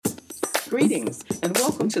Greetings and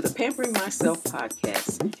welcome to the Pampering Myself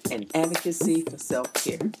podcast, an advocacy for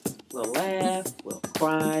self-care. We'll laugh, we'll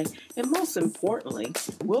cry, and most importantly,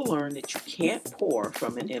 we'll learn that you can't pour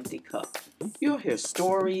from an empty cup. You'll hear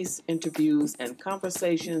stories, interviews, and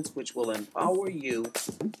conversations which will empower you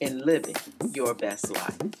in living your best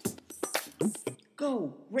life.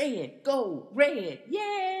 Go red,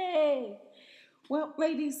 yay! Well,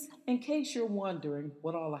 ladies, in case you're wondering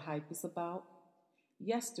what all the hype is about,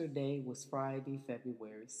 yesterday was Friday,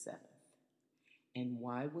 February 7th. And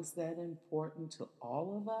why was that important to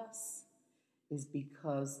all of us? Is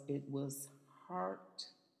because it was Heart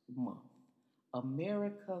Month,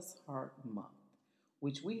 America's Heart Month,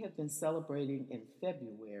 which we have been celebrating in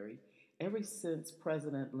February ever since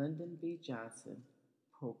President Lyndon B. Johnson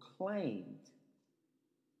proclaimed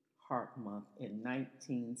Heart Month in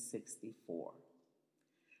 1964.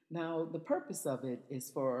 Now, the purpose of it is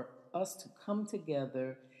for us to come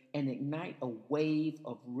together and ignite a wave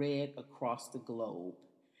of red across the globe.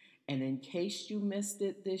 And in case you missed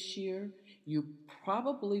it this year, you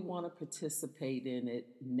probably want to participate in it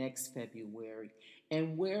next February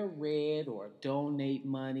and wear red or donate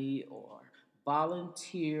money or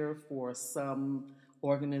volunteer for some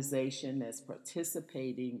organization that's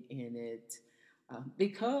participating in it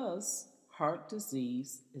because heart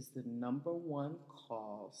disease is the number one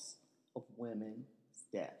cause of women's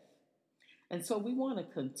death. And so we want to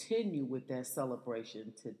continue with that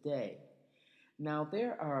celebration today. Now,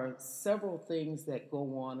 there are several things that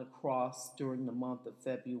go on across during the month of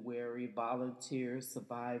February. Volunteers,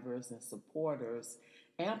 survivors, and supporters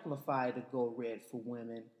amplify the Go Red for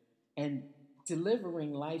Women and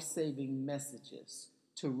delivering life-saving messages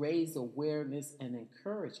to raise awareness and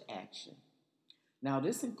encourage action. Now,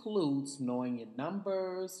 this includes knowing your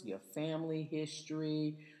numbers, your family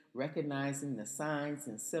history, recognizing the signs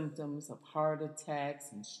and symptoms of heart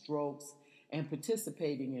attacks and strokes, and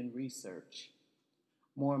participating in research.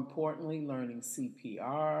 More importantly, learning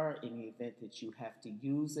CPR in the event that you have to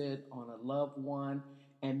use it on a loved one,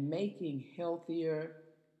 and making healthier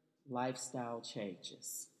lifestyle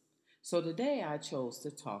changes. So today I chose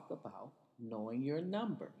to talk about knowing your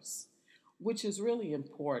numbers, which is really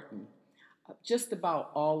important. Just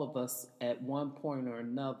about all of us at one point or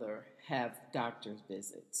another have doctor's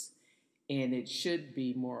visits, and it should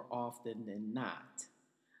be more often than not.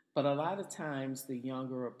 But a lot of times the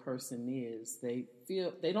younger a person is, they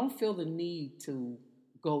don't feel the need to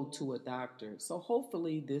go to a doctor. So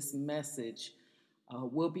hopefully this message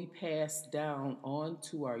will be passed down on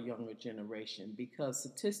to our younger generation, because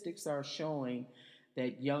statistics are showing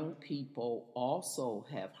that young people also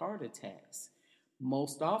have heart attacks.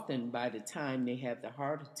 Most often, by the time they have the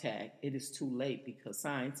heart attack, it is too late because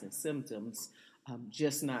signs and symptoms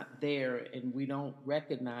just not there, and we don't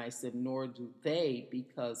recognize them, nor do they,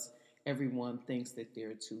 because everyone thinks that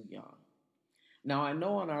they're too young. Now, I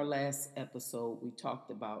know on our last episode we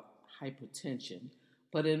talked about hypertension,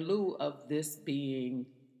 but in lieu of this being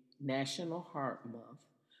National Heart Month,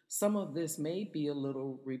 some of this may be a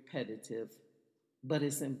little repetitive, but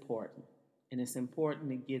it's important, and it's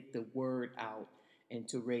important to get the word out and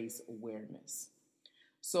to raise awareness.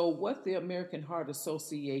 So what the American Heart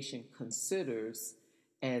Association considers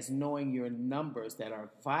as knowing your numbers that are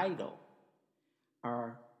vital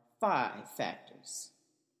are 5 factors.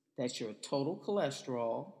 That's your total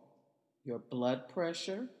cholesterol, your blood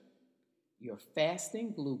pressure, your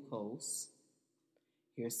fasting glucose.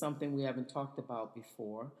 Here's something we haven't talked about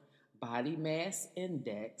before: body mass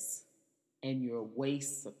index, and your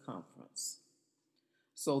waist circumference.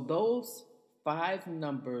 So those 5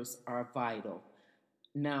 numbers are vital.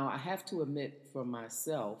 Now, I have to admit for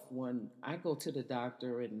myself, when I go to the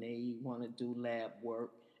doctor and they want to do lab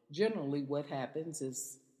work, generally what happens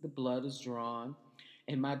is the blood is drawn,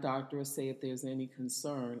 and my doctor will say, if there's any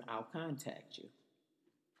concern, I'll contact you.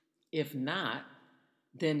 If not,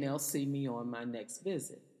 then they'll see me on my next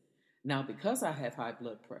visit. Now, because I have high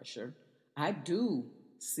blood pressure, I do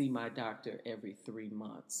see my doctor every 3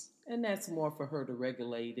 months, and that's more for her to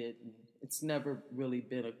regulate it. And it's never really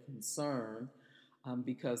been a concern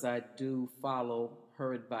because I do follow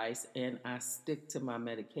her advice and I stick to my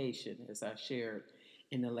medication, as I shared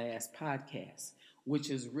in the last podcast,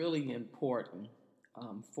 which is really important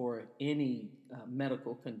for any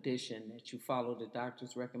medical condition, that you follow the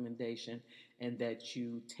doctor's recommendation and that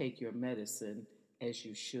you take your medicine as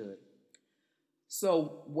you should.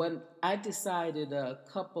 So when I decided a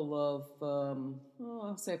couple of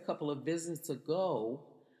visits ago,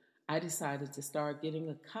 I decided to start getting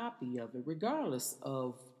a copy of it, regardless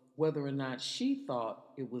of whether or not she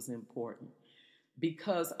thought it was important.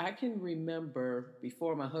 Because I can remember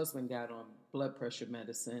before my husband got on blood pressure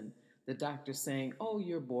medicine, The doctor's saying, oh,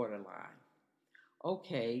 you're borderline.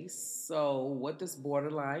 Okay, so what does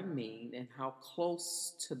borderline mean and how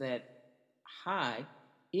close to that high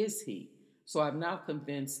is he? So I've now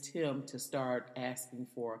convinced him to start asking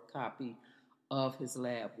for a copy of his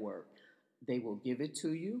lab work. They will give it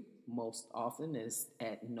to you. Most often is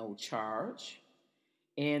at no charge.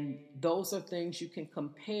 And those are things you can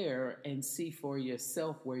compare and see for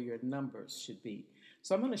yourself where your numbers should be.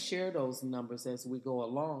 So I'm going to share those numbers as we go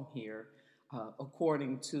along here,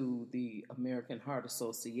 according to the American Heart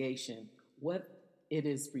Association, what it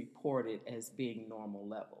is reported as being normal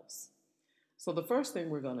levels. So the first thing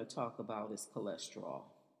we're going to talk about is cholesterol.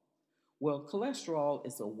 Well, cholesterol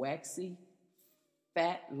is a waxy,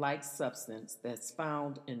 fat-like substance that's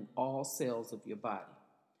found in all cells of your body.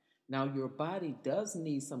 Now, your body does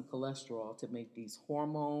need some cholesterol to make these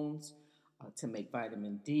hormones, to make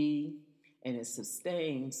vitamin D, and it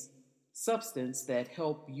sustains substance that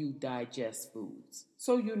help you digest foods.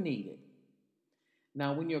 So you need it.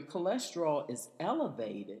 Now, when your cholesterol is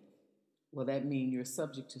elevated, well, that means you're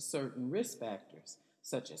subject to certain risk factors,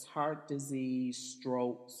 such as heart disease,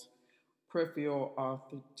 strokes, peripheral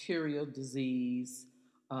arterial disease.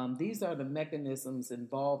 These are the mechanisms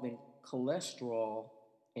involving cholesterol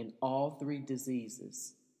in all three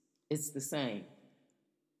diseases. It's the same: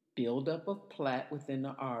 buildup of plaque within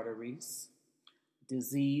the arteries,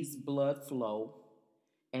 diseased blood flow,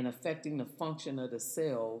 and affecting the function of the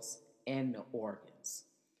cells and the organs.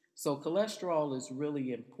 So cholesterol is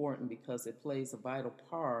really important because it plays a vital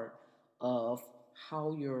part of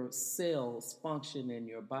how your cells function in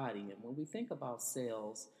your body. And when we think about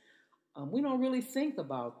cells, we don't really think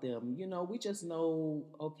about them. We just know,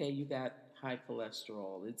 okay, you got high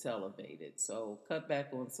cholesterol, it's elevated. So cut back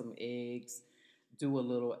on some eggs, do a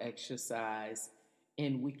little exercise,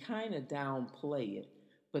 and we kind of downplay it.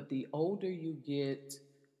 But the older you get,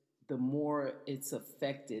 the more it's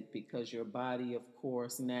affected because your body, of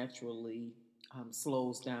course, naturally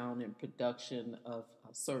slows down in production of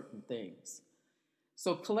certain things.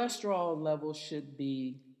 So cholesterol levels should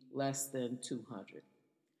be less than 200.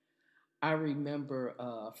 I remember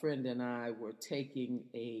a friend and I were taking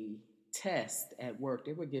a test at work.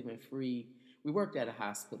 They were giving free, we worked at a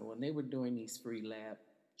hospital, and they were doing these free lab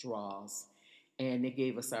draws, and they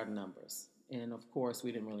gave us our numbers. And of course,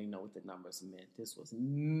 we didn't really know what the numbers meant. This was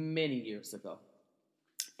many years ago.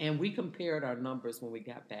 And we compared our numbers when we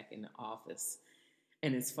got back in the office.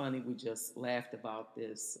 And it's funny, we just laughed about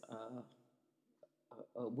this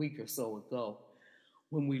a week or so ago.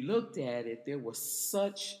 When we looked at it, there was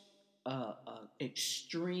such an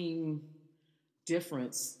extreme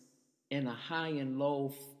difference in a high and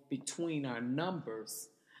low between our numbers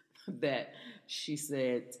that she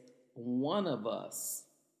said one of us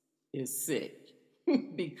is sick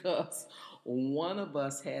because one of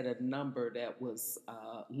us had a number that was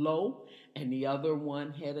low and the other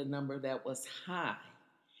one had a number that was high.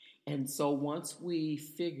 And so once we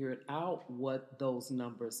figured out what those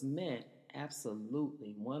numbers meant,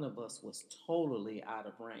 absolutely, one of us was totally out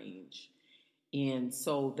of range. And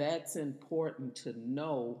so that's important to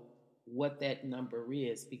know what that number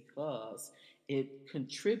is because it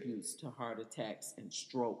contributes to heart attacks and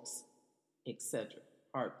strokes, etc.,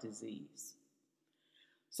 heart disease.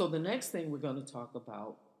 So the next thing we're going to talk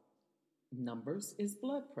about numbers is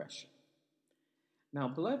blood pressure. Now,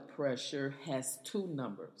 blood pressure has two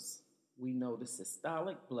numbers. We know the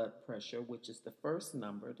systolic blood pressure, which is the first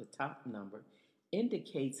number, the top number,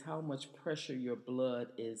 indicates how much pressure your blood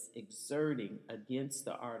is exerting against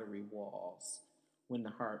the artery walls when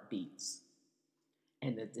the heart beats.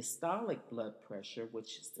 And the diastolic blood pressure,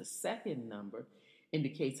 which is the second number,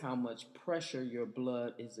 indicates how much pressure your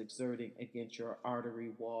blood is exerting against your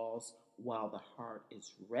artery walls while the heart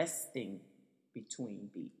is resting between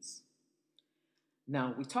beats.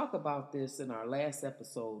 Now, we talk about this in our last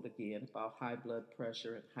episode again about high blood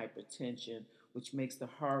pressure and hypertension, which makes the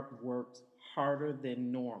heart work harder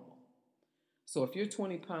than normal. So if you're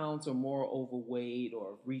 20 pounds or more overweight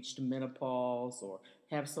or reached menopause or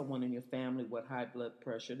have someone in your family with high blood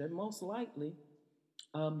pressure, then most likely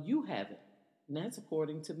you have it. And that's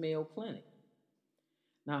according to Mayo Clinic.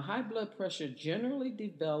 Now, high blood pressure generally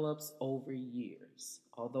develops over years,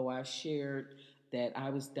 although I shared that I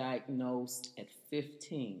was diagnosed at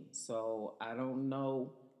 15. So I don't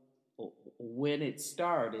know when it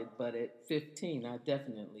started, but at 15, I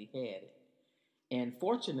definitely had it. And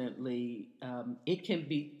fortunately, it can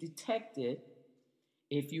be detected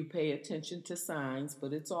if you pay attention to signs,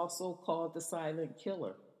 but it's also called the silent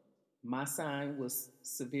killer. My sign was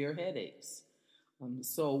severe headaches.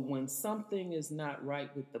 So when something is not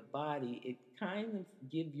right with the body, it kind of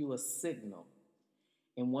gives you a signal.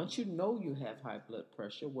 And once you know you have high blood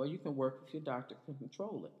pressure, well, you can work with your doctor to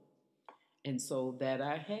control it. And so that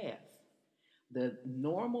I have. The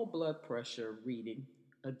normal blood pressure reading,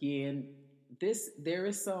 again, there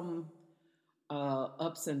is some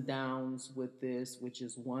ups and downs with this, which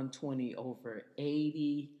is 120 over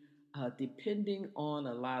 80, depending on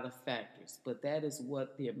a lot of factors. But that is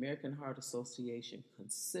what the American Heart Association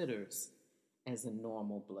considers as a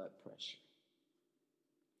normal blood pressure.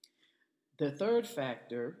 The third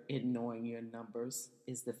factor in knowing your numbers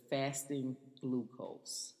is the fasting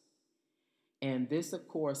glucose. And this, of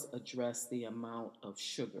course, addresses the amount of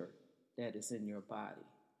sugar that is in your body.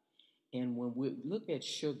 And when we look at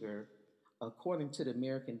sugar, according to the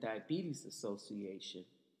American Diabetes Association,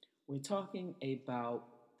 we're talking about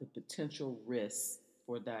the potential risks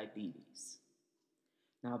for diabetes.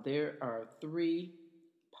 Now, there are three,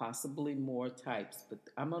 possibly more types, but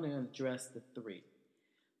I'm going to address the three.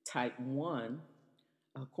 Type 1,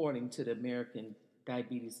 according to the American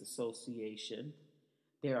Diabetes Association,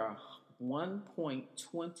 there are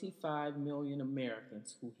 1.25 million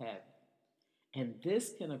Americans who have it. And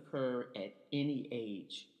this can occur at any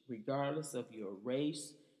age, regardless of your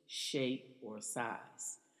race, shape, or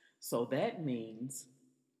size. So that means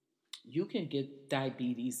you can get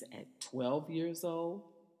diabetes at 12 years old,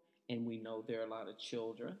 and we know there are a lot of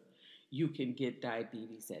children. You can get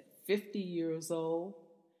diabetes at 50 years old,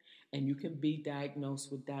 and you can be diagnosed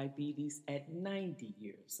with diabetes at 90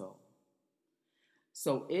 years old.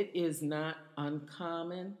 So it is not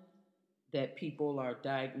uncommon that people are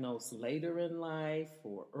diagnosed later in life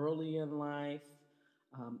or early in life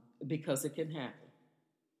because it can happen.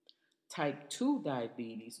 Type 2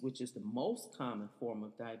 diabetes, which is the most common form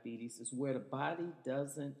of diabetes, is where the body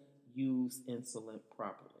doesn't use insulin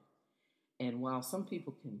properly. And while some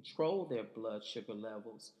people control their blood sugar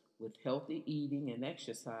levels with healthy eating and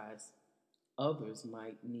exercise, others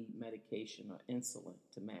might need medication or insulin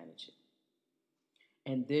to manage it.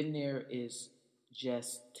 And then there is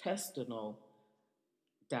gestational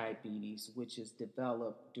diabetes, which is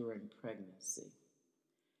developed during pregnancy.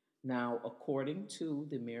 Now, according to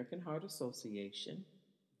the American Heart Association,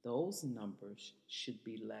 those numbers should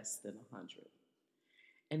be less than 100.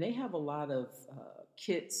 And they have a lot of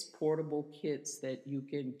kits, portable kits that you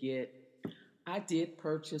can get. I did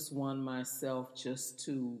purchase one myself just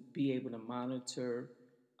to be able to monitor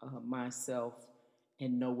myself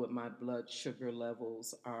and know what my blood sugar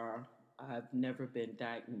levels are. I've never been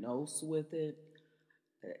diagnosed with it.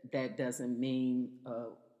 That doesn't mean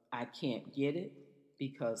I can't get it,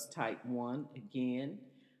 because type 1, again,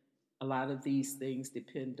 a lot of these things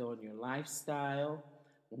depend on your lifestyle.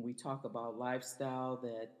 When we talk about lifestyle,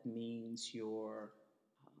 that means your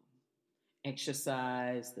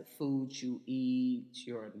exercise, the foods you eat,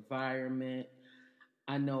 your environment.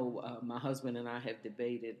 I know my husband and I have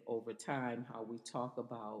debated over time how we talk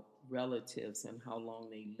about relatives and how long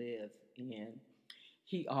they live. And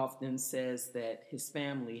he often says that his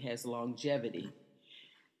family has longevity.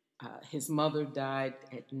 His mother died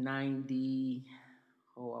at 90,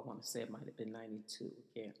 I want to say it might have been 92,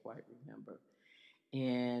 can't quite remember.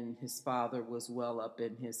 And his father was well up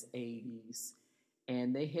in his 80s.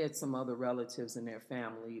 And they had some other relatives in their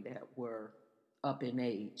family that were up in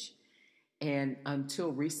age. And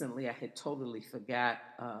until recently, I had totally forgot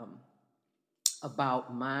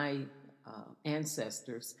about my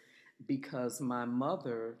ancestors, because my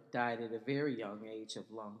mother died at a very young age of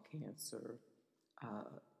lung cancer,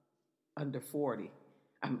 under 50.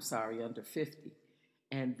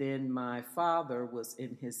 And then my father was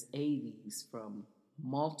in his 80s from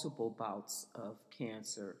multiple bouts of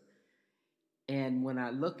cancer. And when I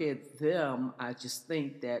look at them, I just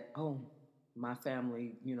think that, my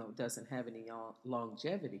family, doesn't have any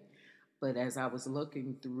longevity. But as I was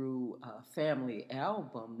looking through a family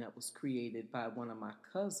album that was created by one of my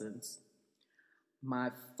cousins,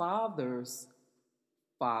 my father's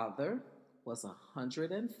father was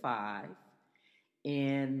 105,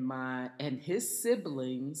 and his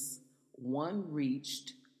siblings, one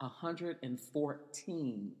reached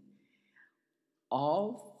 114.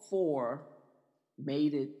 All four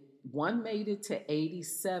made it. One made it to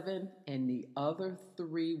 87, and the other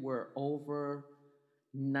three were over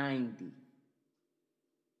 90.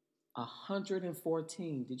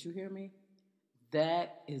 114. Did you hear me?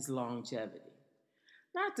 That is longevity.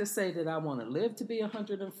 Not to say that I want to live to be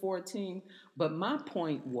 114, but my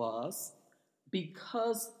point was,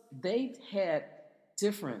 because they had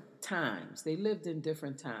different times, they lived in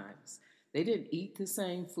different times. They didn't eat the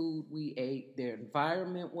same food we ate. Their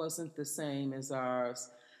environment wasn't the same as ours.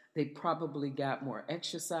 They probably got more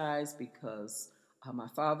exercise because my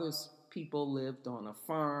father's people lived on a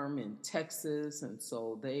farm in Texas, and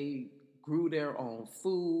so they grew their own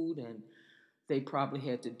food, and they probably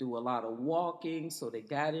had to do a lot of walking, so they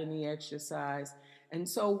got any exercise. And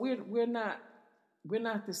so we're not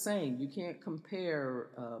the same. You can't compare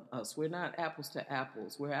us. We're not apples to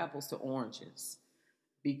apples. We're apples to oranges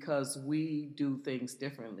because we do things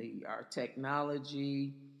differently. Our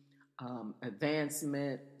technology,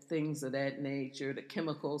 advancement, things of that nature, the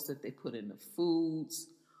chemicals that they put in the foods,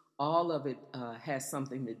 all of it has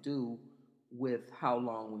something to do with how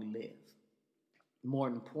long we live. More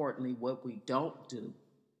importantly, what we don't do.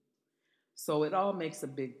 So it all makes a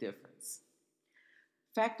big difference.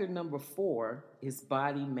 Factor number 4 is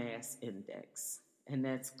body mass index, and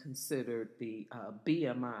that's considered the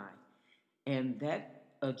BMI, and that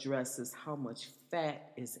addresses how much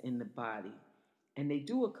fat is in the body. And they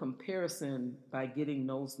do a comparison by getting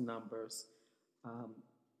those numbers. Um,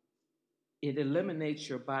 it eliminates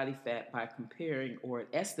your body fat by comparing, or it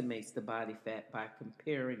estimates the body fat by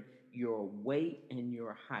comparing your weight and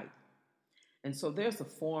your height. And so there's a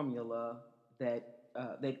formula that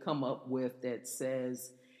they come up with that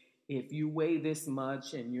says if you weigh this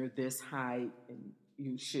much and you're this height,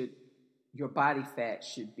 and your body fat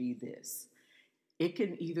should be this. It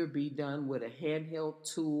can either be done with a handheld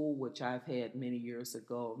tool, which I've had many years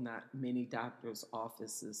ago. Not many doctors'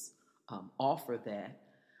 offices offer that,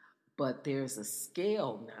 but there's a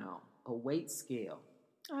scale now, a weight scale.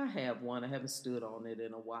 I have one. I haven't stood on it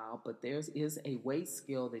in a while, but there is a weight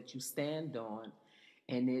scale that you stand on,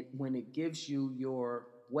 and when it gives you your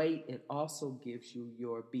weight, it also gives you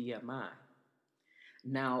your BMI.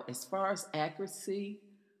 Now, as far as accuracy,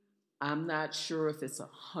 I'm not sure if it's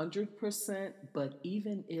 100%, but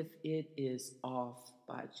even if it is off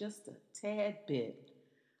by just a tad bit,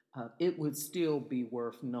 it would still be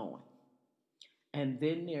worth knowing. And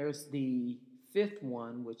then there's the fifth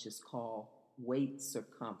one, which is called weight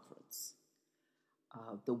circumference.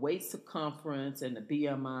 The weight circumference and the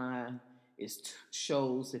BMI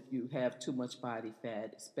shows if you have too much body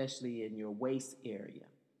fat, especially in your waist area,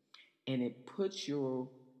 and it puts you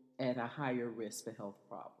at a higher risk for health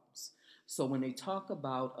problems. So when they talk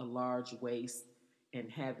about a large waist and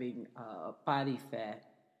having body fat,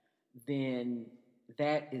 then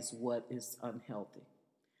that is what is unhealthy.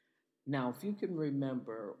 Now, if you can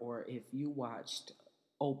remember, or if you watched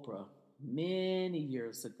Oprah many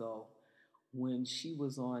years ago when she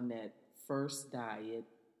was on that first diet,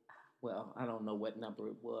 well, I don't know what number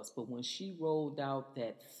it was, but when she rolled out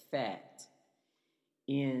that fat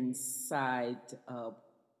inside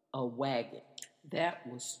a wagon, that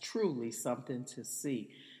was truly something to see,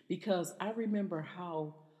 because I remember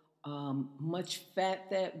how much fat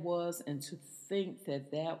that was, and to think that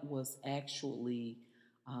that was actually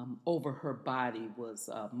over her body was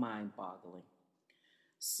mind boggling.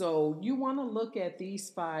 So you want to look at these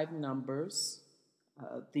 5 numbers.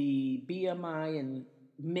 The BMI and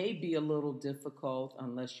may be a little difficult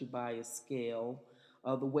unless you buy a scale.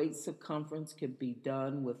 The weight circumference can be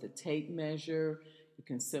done with a tape measure. You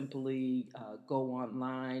can simply go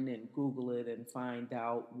online and Google it and find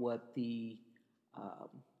out what the um,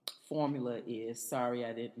 formula is. Sorry,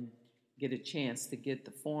 I didn't get a chance to get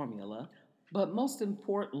the formula. But most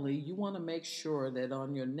importantly, you want to make sure that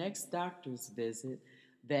on your next doctor's visit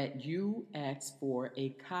that you ask for a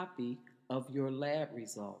copy of your lab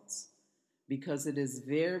results, because it is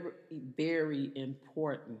very, very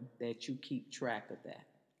important that you keep track of that.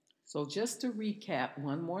 So just to recap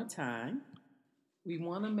one more time, we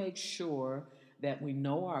want to make sure that we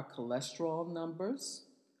know our cholesterol numbers,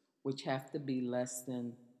 which have to be less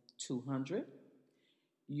than 200.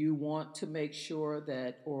 You want to make sure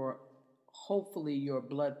that, or hopefully, your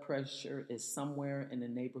blood pressure is somewhere in the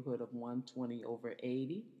neighborhood of 120 over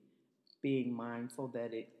 80, being mindful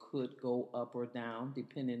that it could go up or down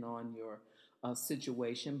depending on your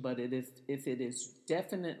situation. But if it is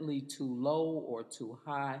definitely too low or too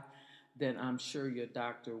high, then I'm sure your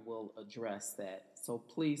doctor will address that. So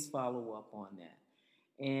please follow up on that.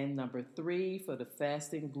 And number 3, for the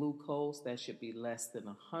fasting glucose, that should be less than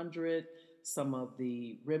 100. Some of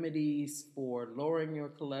the remedies for lowering your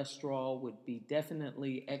cholesterol would be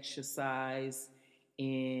definitely exercise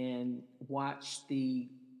and watch the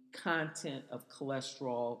content of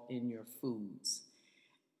cholesterol in your foods.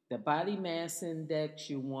 The body mass index,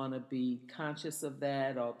 you want to be conscious of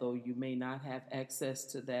that, although you may not have access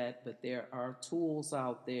to that, but there are tools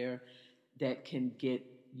out there that can get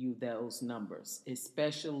you those numbers,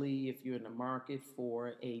 especially if you're in the market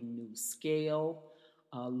for a new scale.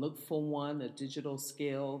 Look for one, a digital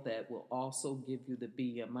scale that will also give you the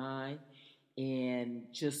BMI. And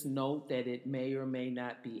just note that it may or may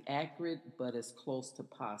not be accurate, but as close to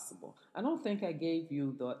possible. I don't think I gave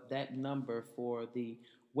you that number for the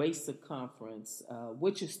waist circumference,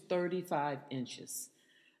 which is 35 inches.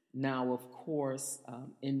 Now, of course,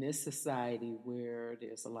 in this society where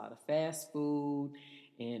there's a lot of fast food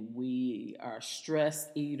and we are stress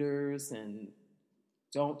eaters and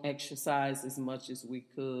don't exercise as much as we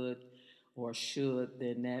could or should,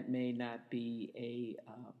 then that may not be a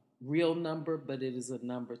real number, but it is a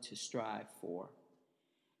number to strive for.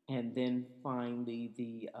 And then finally,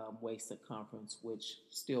 the waist circumference, which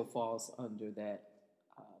still falls under that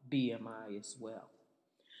BMI as well.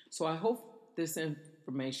 So I hope this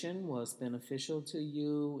information was beneficial to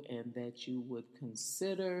you and that you would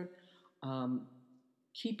consider um,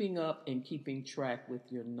 keeping up and keeping track with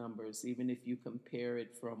your numbers, even if you compare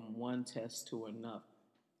it from one test to another,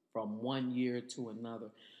 from one year to another.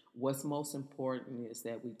 What's most important is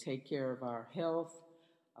that we take care of our health,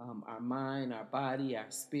 our mind, our body, our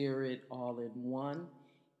spirit, all in one,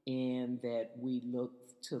 and that we look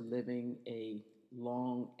to living a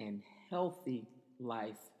long and healthy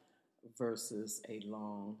life versus a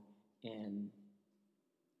long and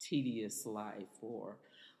tedious life or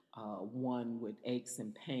one with aches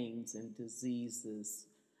and pains and diseases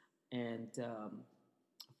and, of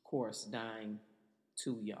course, dying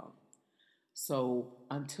too young. So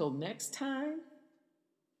until next time,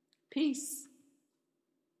 peace.